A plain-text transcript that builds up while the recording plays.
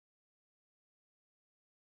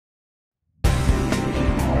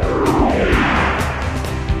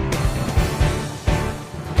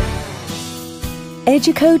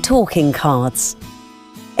Educo Talking Cards.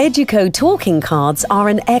 Educo Talking Cards are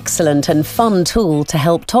an excellent and fun tool to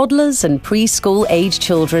help toddlers and preschool-age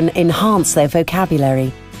children enhance their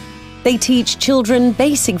vocabulary. They teach children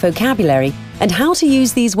basic vocabulary and how to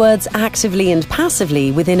use these words actively and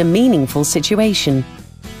passively within a meaningful situation.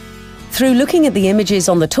 Through looking at the images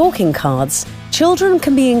on the talking cards, children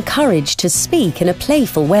can be encouraged to speak in a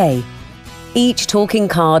playful way. Each talking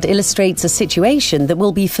card illustrates a situation that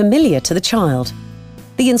will be familiar to the child.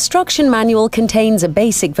 The instruction manual contains a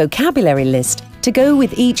basic vocabulary list to go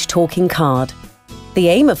with each talking card. The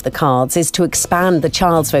aim of the cards is to expand the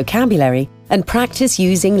child's vocabulary and practice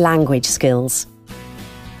using language skills.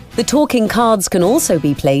 The talking cards can also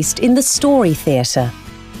be placed in the story theatre.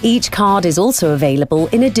 Each card is also available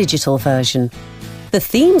in a digital version. The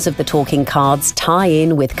themes of the talking cards tie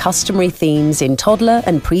in with customary themes in toddler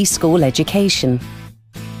and preschool education.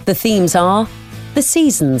 The themes are the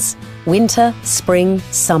seasons: winter, spring,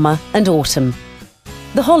 summer and autumn.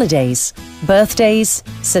 The holidays: birthdays,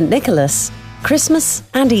 St. Nicholas, Christmas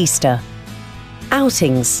and Easter.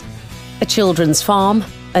 Outings: a children's farm,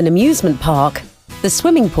 an amusement park, the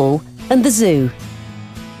swimming pool and the zoo.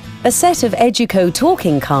 A set of Educo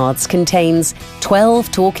talking cards contains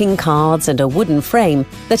 12 talking cards and a wooden frame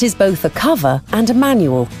that is both a cover and a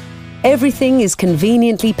manual. Everything is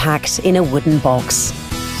conveniently packed in a wooden box.